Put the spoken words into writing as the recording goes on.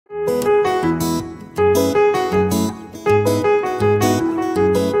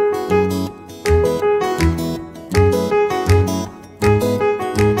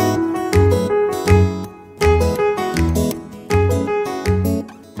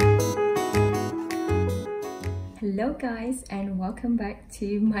Hello guys, and welcome back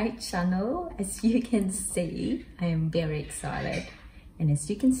to my channel. As you can see, I am very excited, and as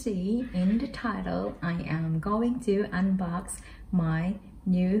you can see in the title, I am going to unbox my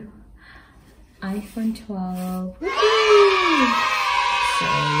new iPhone 12. So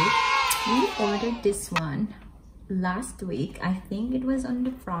we ordered this one last week. I think it was on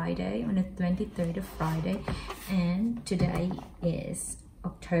the Friday, on the 23rd of Friday, and today is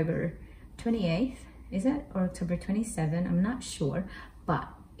October 28th. Is it, or October 27? I'm not sure, but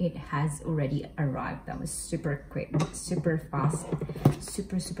it has already arrived. That was super quick, super fast,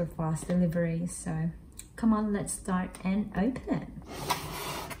 super fast delivery. So come on, let's start and open it.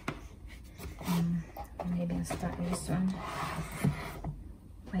 Maybe I'll start with this one.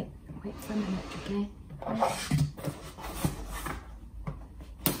 Wait for a minute, okay?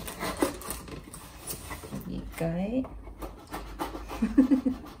 There you go.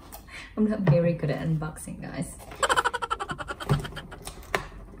 I'm not very good at unboxing, guys.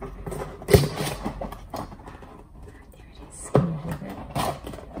 There it is. Can you hear it?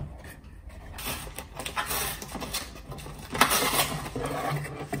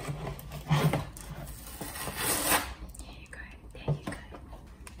 There you go. There you go.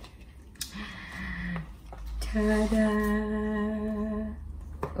 Ta-da!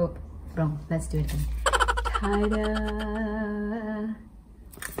 Oh, wrong. Let's do it again. Ta-da!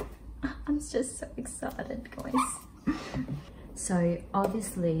 I'm just so excited, guys. So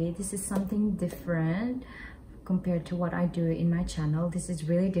obviously this is something different compared to what I do in my channel. This is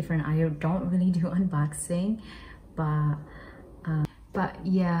really different. I don't really do unboxing, but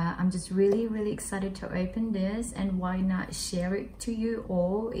yeah, I'm just really excited to open this, and why not share it to you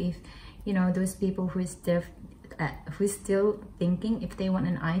all, if you know, those people who is still thinking if they want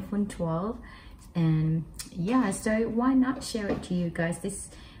an iPhone 12. And yeah, so why not share it to you guys. This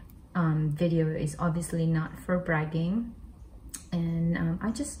video is obviously not for bragging, and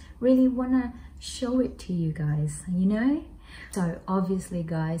I just really want to show it to you guys, you know. So obviously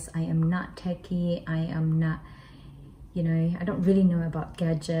guys, I am not techie. I am not, you know, I don't really know about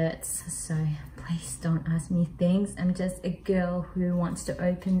gadgets, so please don't ask me things. I'm just a girl who wants to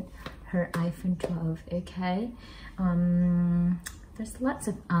open her iPhone 12, okay? There's lots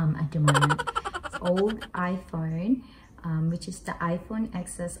of at the moment. It's old iPhone, which is the iPhone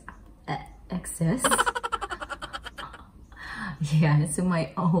XS. Yeah, so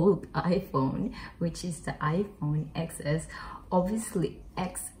my old iPhone, which is the iPhone XS, obviously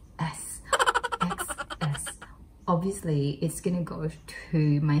XS. Obviously it's gonna go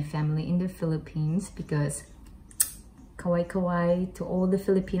to my family in the Philippines, because kawai to all the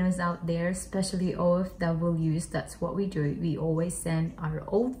Filipinos out there, especially OFWs. That's what we do. We always send our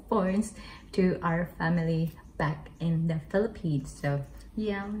old phones to our family back in the Philippines. So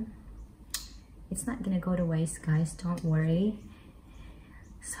yeah, it's not gonna go to waste, guys, don't worry.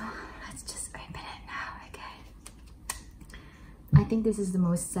 So let's just open it now, okay? I think this is the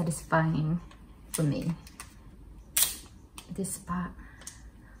most satisfying for me, this part.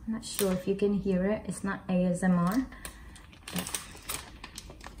 I'm not sure if you can hear it. It's not ASMR, but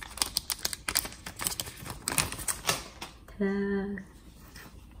ta-da!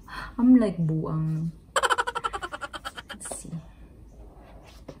 I'm like buang. Let's see.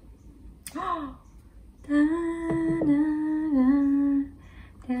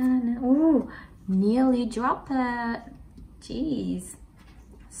 Oh, nearly dropped it. Jeez.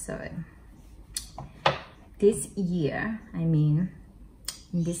 So this year, I mean,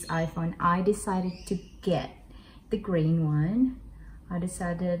 this iPhone, I decided to get the green one. I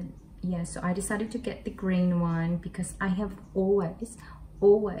decided to get the green one because I have always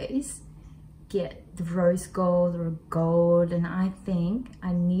get the rose gold or gold, and I think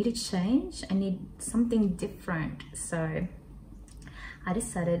I need a change. I need something different, so I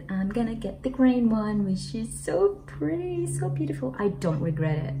decided I'm gonna get the green one, which is so pretty, so beautiful. I don't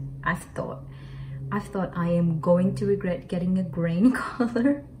regret it. I've thought I am going to regret getting a green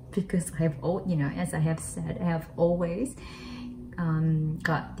color, because I have, you know, as I have said, I have always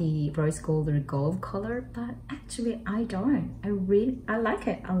got the rose gold or gold color, but actually I don't. I like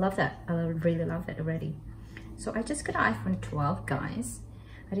it. I love that. I really love it already. So I just got an iPhone 12, guys.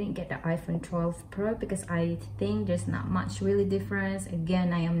 I didn't get the iPhone 12 Pro because I think there's not much really difference.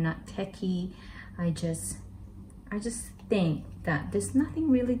 Again, I am not techie. I just think that there's nothing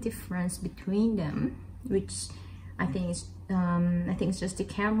really difference between them, which I think is it's just the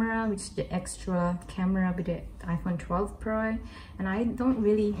camera, which is the extra camera with the iPhone 12 Pro, and I don't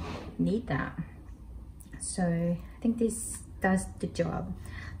really need that. So I think this does the job.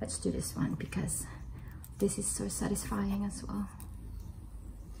 Let's do this one because this is so satisfying as well.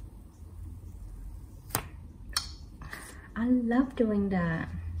 I love doing that.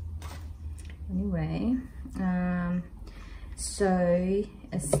 Anyway, so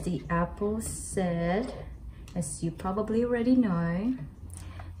as the Apple said, as you probably already know,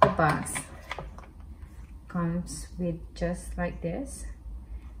 the box comes with just like this.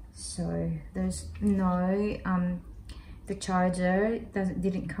 So there's no the charger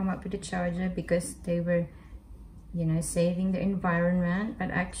didn't come up with a charger because they were, you know, saving the environment,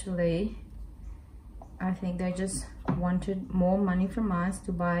 but actually I think they just wanted more money from us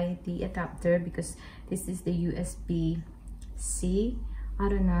to buy the adapter, because this is the USB-C. I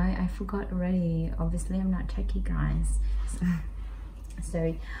don't know, I forgot already. Obviously I'm not techie, guys.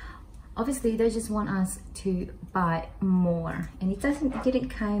 So obviously they just want us to buy more, and it didn't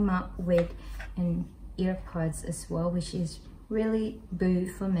come up with an earpods as well, which is really boo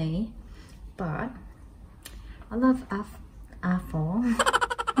for me. But I love Apple.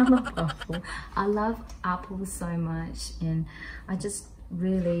 I love Apple so much, and I'm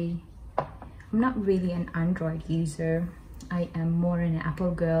not really an Android user. I am more an Apple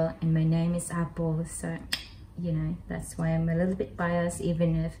girl, and my name is Apple, so you know, that's why I'm a little bit biased.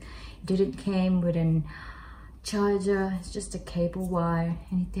 Even if it didn't came with an charger, it's just a cable wire,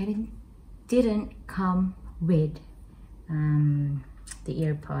 and it didn't come with the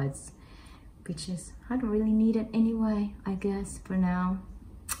earpods, which is, I don't really need it anyway, I guess, for now.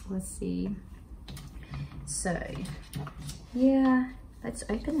 Let's see. So yeah, let's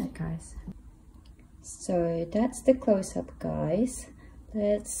open it, guys. So that's the close-up, guys.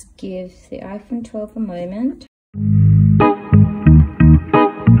 Let's give the iPhone 12 a moment.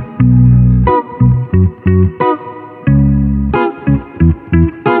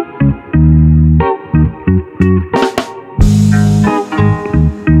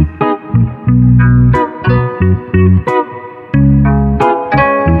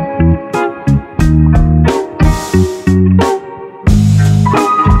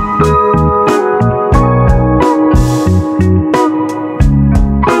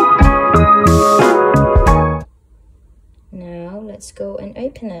 Let's go and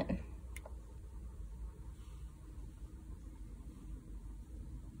open it.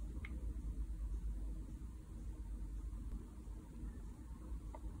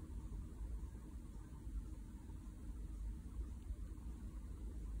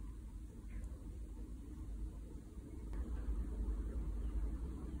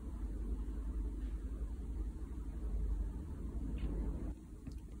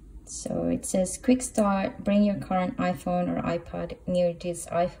 So it says, quick start, bring your current iPhone or iPad near this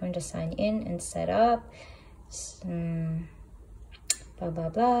iPhone to sign in and set up. Blah, blah,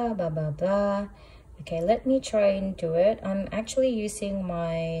 blah, blah, blah, blah. Okay, let me try and do it. I'm actually using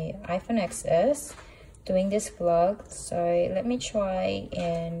my iPhone XS doing this vlog. So let me try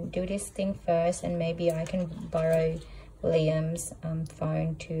and do this thing first, and maybe I can borrow Liam's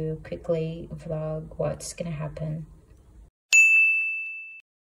phone to quickly vlog what's gonna happen.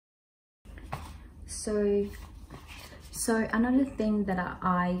 So another thing that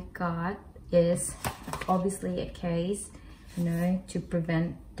I got is obviously a case, you know, to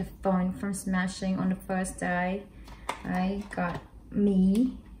prevent the phone from smashing on the first day. I got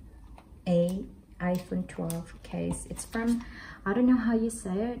me a iPhone 12 case. It's from, I don't know how you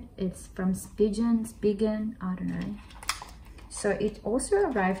say it, it's from Spigen, I don't know. So it also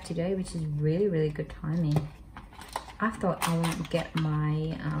arrived today, which is really good timing. I thought I won't get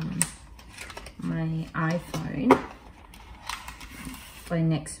my my iPhone by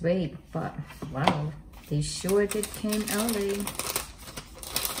next week, but wow, they sure did came early.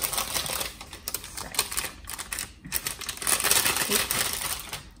 So,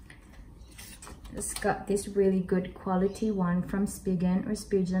 it's got this really good quality one from Spigen or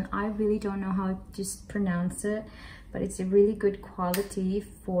Spigen. I really don't know how to pronounce it, but it's a really good quality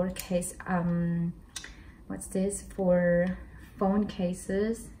for case what's this, for phone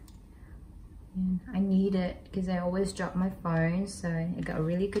cases. I need it because I always drop my phone, so I got a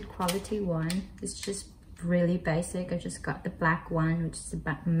really good quality one. It's just really basic. I just got the black one, which is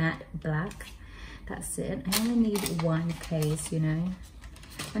a matte black. That's it. I only need one case, you know,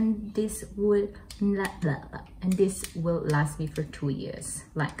 and this will last me for 2 years,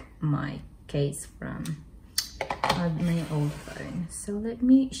 like my case from my old phone. So let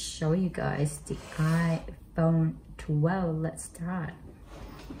me show you guys the iPhone 12. Let's start.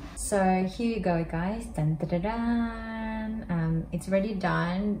 So here you go, guys. Dun, dun, dun, dun. It's already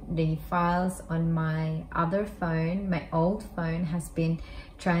done. The files on my other phone, my old phone, has been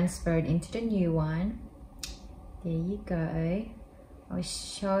transferred into the new one. There you go. I'll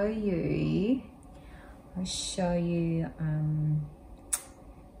show you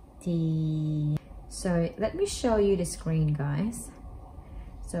So let me show you the screen, guys.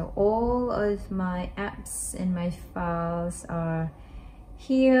 So all of my apps and my files are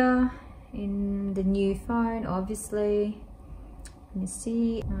here in the new phone, obviously. Let me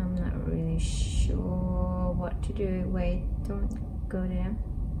see. I'm not really sure what to do. Wait, don't go there.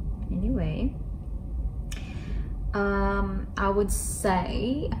 Anyway, I would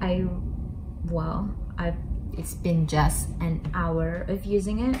say it's been just an hour of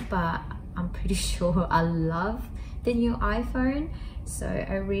using it, but I'm pretty sure I love the new iPhone. So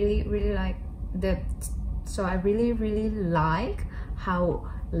I really like how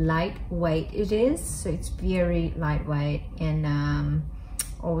lightweight it is. So it's very lightweight, and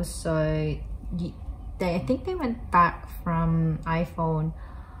also I think they went back from iPhone,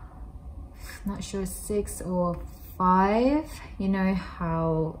 not sure 6 or 5. You know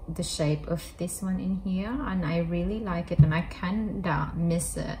how the shape of this one in here, and I really like it, and I kinda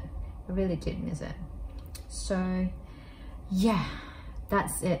miss it. I really did miss it. So yeah,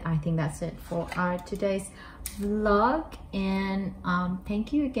 that's it. I think that's it for our today's vlog, and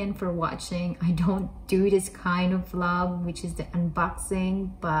thank you again for watching. I don't do this kind of vlog, which is the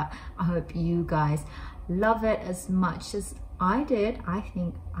unboxing, but I hope you guys love it as much as I did. I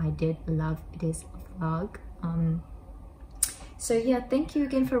think I did love this vlog. So yeah, thank you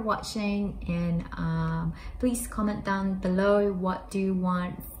again for watching, and please comment down below what do you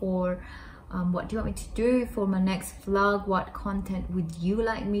want me to do for my next vlog. What content would you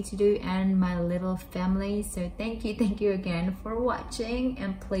like me to do, and my little family. So thank you again for watching,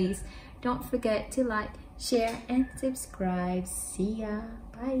 and please don't forget to like, share and subscribe. See ya,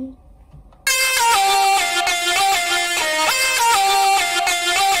 bye.